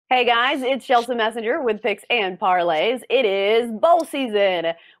Hey guys, it's Chelsa Messenger with Picks and Parlays. It is bowl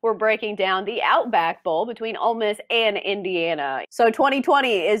season. We're breaking down the Outback Bowl between Ole Miss and Indiana. So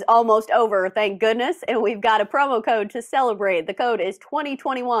 2020 is almost over, thank goodness, and we've got a promo code to celebrate. The code is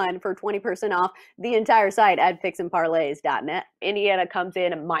 2021 for 20% off the entire site at picksandparlays.net. Indiana comes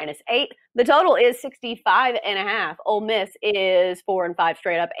in -8. The total is 65.5. Ole Miss is 4-5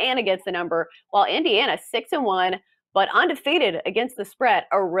 straight up and against the number, while Indiana 6-1 but undefeated against the spread.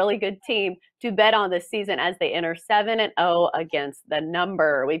 A really good team to bet on this season as they enter 7-0 against the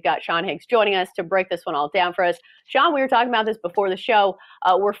number. We've got Sean Higgs joining us to break this one all down for us. Sean, we were talking about this before the show.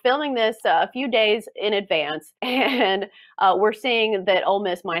 We're filming this a few days in advance, and we're seeing that Ole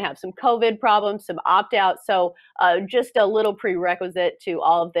Miss might have some COVID problems, some opt-outs. So just a little prerequisite to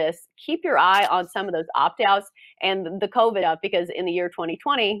all of this. Keep your eye on some of those opt-outs and the COVID up, because in the year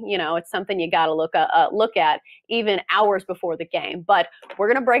 2020, it's something you got to look at even hours before the game. But we're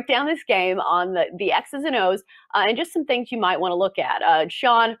going to break down this game on the X's and O's and just some things you might want to look at.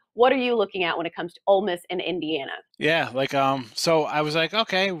 Sean, what are you looking at when it comes to Ole Miss and Indiana? Yeah, so I was like,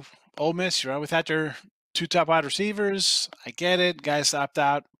 okay, Ole Miss, you're without their two top wide receivers. I get it, guys opt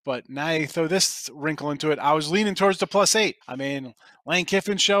out, but now you throw this wrinkle into it. I was leaning towards the +8. I mean, Lane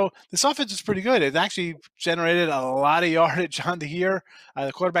Kiffin show, this offense is pretty good. It actually generated a lot of yardage on the year.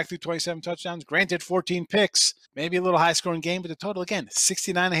 The quarterback threw 27 touchdowns, granted 14 picks, maybe a little high scoring game, but the total again,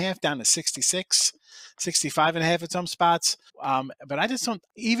 69.5 down to 66, 65.5 at some spots. But I just don't,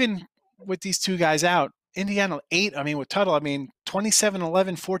 even with these two guys out, Indiana 8, with Tuttle,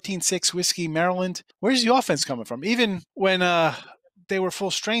 27-11, 14-6 Whiskey, Maryland. Where's the offense coming from? Even when they were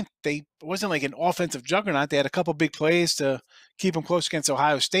full strength, it wasn't like an offensive juggernaut. They had a couple big plays to keep them close against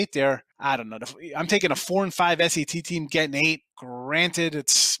Ohio State there. I don't know. I'm taking a 4-5 SET team getting 8. Granted,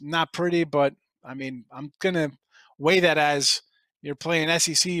 it's not pretty, but I'm going to weigh that as you're playing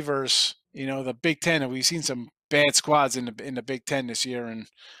SEC versus, the Big Ten. And we've seen some bad squads in the Big Ten this year, and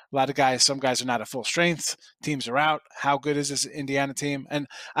some guys are not at full strength. Teams are out. How good is this Indiana team? And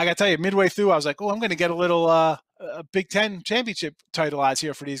I got to tell you, midway through, I was like, I'm going to get a little Big Ten championship title odds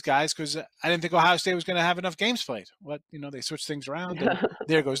here for these guys, because I didn't think Ohio State was going to have enough games played. But, they switched things around, and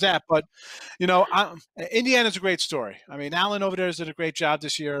there goes that. But, Indiana's a great story. Allen over there has did a great job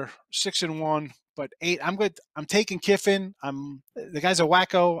this year, 6-1, but 8. I'm good. I'm taking Kiffin. The guy's a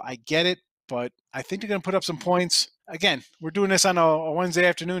wacko. I get it. But I think they're going to put up some points. Again, we're doing this on a Wednesday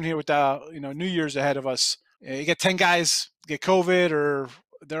afternoon here with New Year's ahead of us. You get 10 guys get COVID, or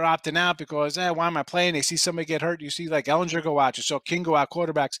they're opting out because, why am I playing? They see somebody get hurt. You see like Ellinger go out. You saw King go out,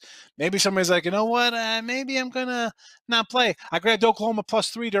 quarterbacks. Maybe somebody's like, you know what? Maybe I'm going to not play. I grabbed Oklahoma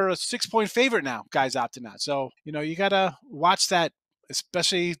 +3. They're a 6-point favorite now, guys opting out. So, you got to watch that,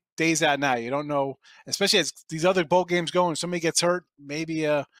 especially days out now. You don't know, especially as these other bowl games go and somebody gets hurt, maybe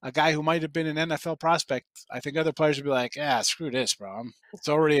a guy who might have been an NFL prospect. I think other players would be like, screw this, bro. It's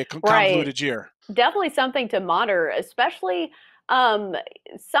already a convoluted year. Definitely something to monitor, especially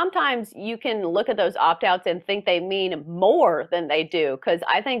sometimes you can look at those opt-outs and think they mean more than they do, because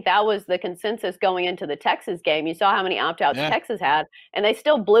I think that was the consensus going into the Texas game. You saw how many opt-outs Texas had, and they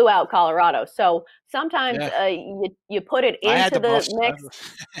still blew out Colorado. So sometimes you put it into the mix,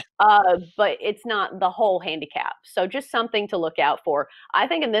 but it's not the whole handicap. So just something to look out for. I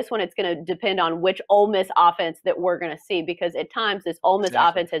think in this one, it's going to depend on which Ole Miss offense that we're going to see, because at times this Ole Miss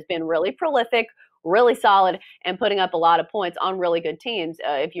offense has been really prolific, really solid, and putting up a lot of points on really good teams.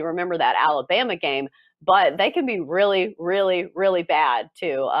 If you remember that Alabama game, but they can be really, really, really bad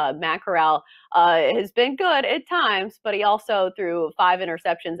too. Matt Corral has been good at times, but he also threw 5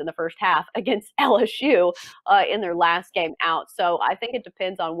 interceptions in the first half against LSU in their last game out. So I think it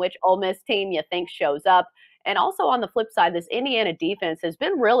depends on which Ole Miss team you think shows up. And also on the flip side, this Indiana defense has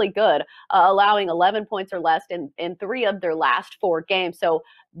been really good, allowing 11 points or less in 3 of their last 4 games. So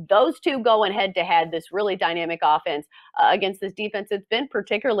those two going head-to-head, this really dynamic offense against this defense, it's been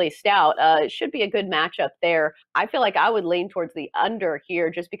particularly stout. It should be a good matchup there. I feel like I would lean towards the under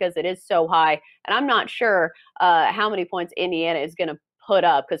here just because it is so high. And I'm not sure how many points Indiana is going to put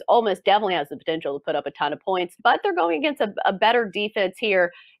up, because Ole Miss definitely has the potential to put up a ton of points, but they're going against a better defense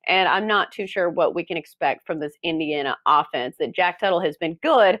here, and I'm not too sure what we can expect from this Indiana offense. That Jack Tuttle has been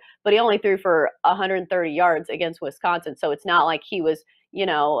good, but he only threw for 130 yards against Wisconsin, so it's not like he was,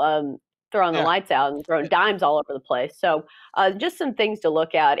 throwing the lights out and throwing dimes all over the place. So just some things to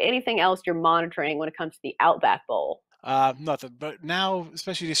look at. Anything else you're monitoring when it comes to the Outback Bowl? Nothing. But now,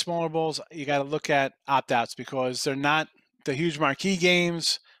 especially these smaller bowls, you got to look at opt-outs, because they're not the huge marquee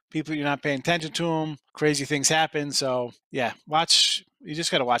games. People, you're not paying attention to them. Crazy things happen. So, watch you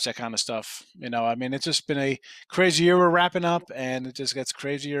just got to watch that kind of stuff. I mean, it's just been a crazy year we're wrapping up, and it just gets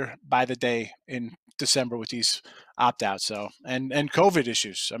crazier by the day in December with these opt outs. So and COVID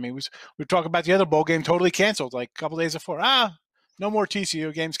issues. I mean, we talk about the other bowl game totally canceled like a couple days before. No more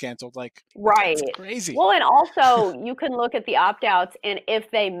TCU games canceled. Like it's Right. crazy. Well, and also you can look at the opt-outs and if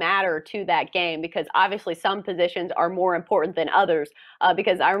they matter to that game, because obviously some positions are more important than others.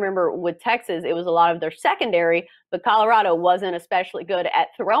 Because I remember with Texas, it was a lot of their secondary, but Colorado wasn't especially good at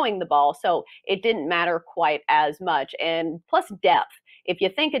throwing the ball, so it didn't matter quite as much. And plus depth. If you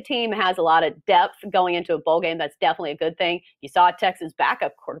think a team has a lot of depth going into a bowl game, that's definitely a good thing. You saw Texas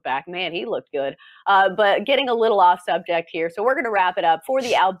backup quarterback. Man, he looked good. But getting a little off subject here. So we're going to wrap it up for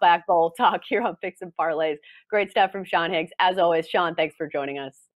the Outback Bowl talk here on Picks and Parlays. Great stuff from Sean Higgs. As always, Sean, thanks for joining us.